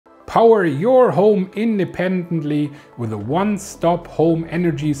Power your home independently with a one-stop home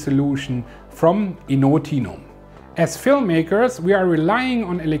energy solution from Innotinum. As filmmakers, we are relying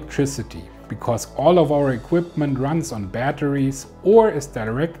on electricity because all of our equipment runs on batteries or is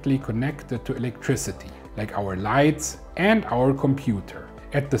directly connected to electricity, like our lights and our computer.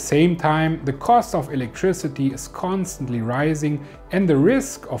 At the same time, the cost of electricity is constantly rising and the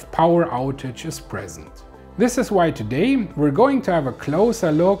risk of power outage is present. This is why today we're going to have a closer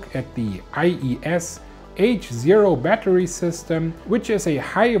look at the IES-H0 battery system, which is a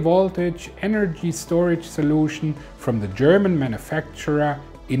high voltage energy storage solution from the German manufacturer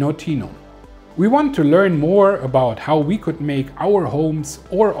Innotinum. We want to learn more about how we could make our homes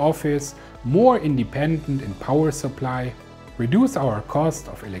or office more independent in power supply, reduce our cost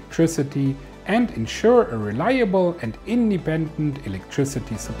of electricity, and ensure a reliable and independent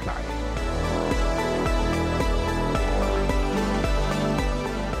electricity supply.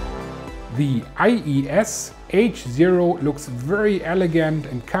 The IES-H0 looks very elegant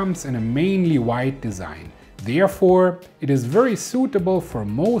and comes in a mainly white design. Therefore, it is very suitable for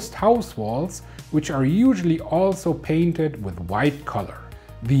most house walls, which are usually also painted with white color.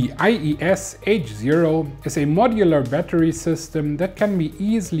 The IES-H0 is a modular battery system that can be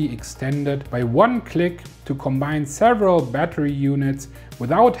easily extended by one click to combine several battery units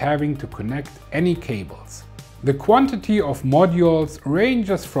without having to connect any cables. The quantity of modules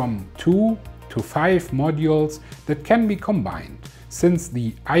ranges from 2 to 5 modules that can be combined. Since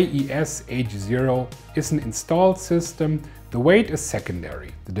the IES-H0 is an installed system, the weight is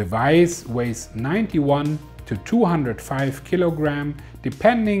secondary. The device weighs 91 to 205 kg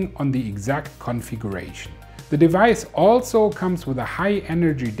depending on the exact configuration. The device also comes with a high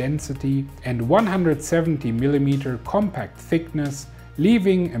energy density and 170 mm compact thickness,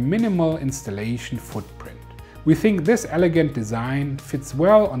 leaving a minimal installation footprint. We think this elegant design fits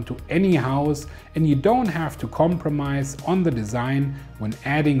well onto any house and you don't have to compromise on the design when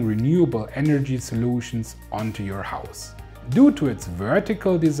adding renewable energy solutions onto your house. Due to its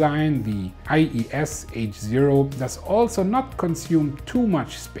vertical design, the IES-H0 does also not consume too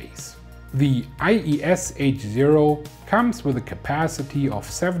much space. The IES-H0 comes with a capacity of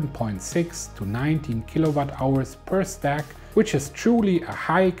 7.6 to 19 kWh per stack, which is truly a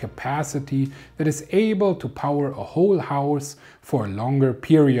high capacity that is able to power a whole house for a longer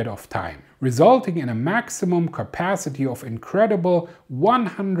period of time, resulting in a maximum capacity of incredible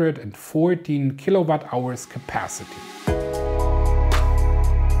 114 kWh capacity.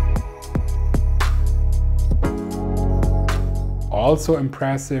 Also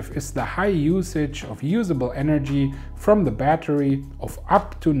impressive is the high usage of usable energy from the battery of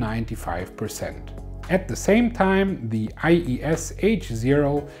up to 95%. At the same time, the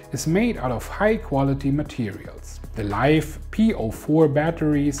IES-H0 is made out of high-quality materials. The live PO4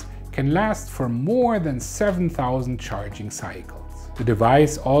 batteries can last for more than 7,000 charging cycles. The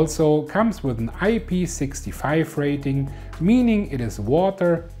device also comes with an IP65 rating, meaning it is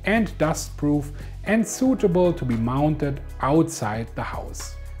water and dust-proof and suitable to be mounted outside the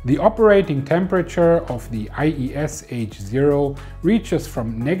house. The operating temperature of the IES-H0 reaches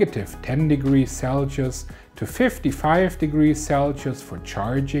from -10 degrees Celsius to 55 degrees Celsius for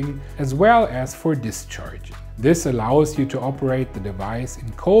charging as well as for discharging. This allows you to operate the device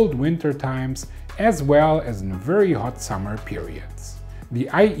in cold winter times as well as in very hot summer periods. The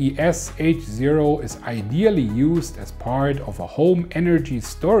IES-H0 is ideally used as part of a home energy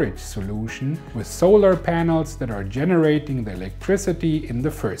storage solution with solar panels that are generating the electricity in the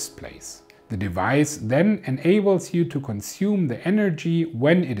first place. The device then enables you to consume the energy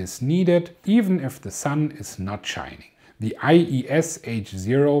when it is needed, even if the sun is not shining. The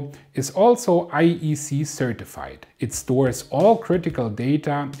IES-H0 is also IEC certified. It stores all critical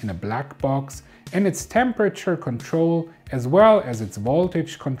data in a black box, and its temperature control as well as its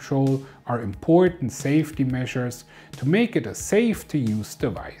voltage control are important safety measures to make it a safe-to-use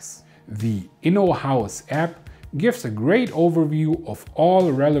device. The InnoHouse app gives a great overview of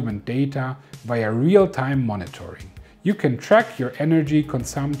all relevant data via real-time monitoring. You can track your energy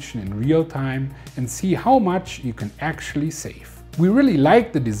consumption in real time and see how much you can actually save. We really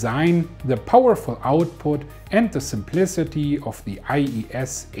like the design, the powerful output and the simplicity of the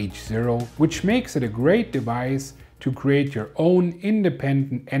IES-H0, which makes it a great device to create your own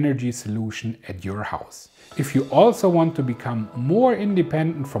independent energy solution at your house. If you also want to become more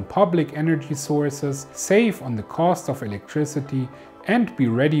independent from public energy sources, save on the cost of electricity and be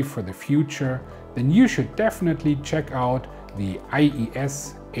ready for the future, then you should definitely check out the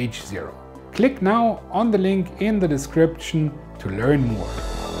IES-H0. Click now on the link in the description to learn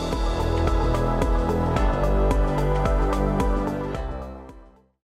more.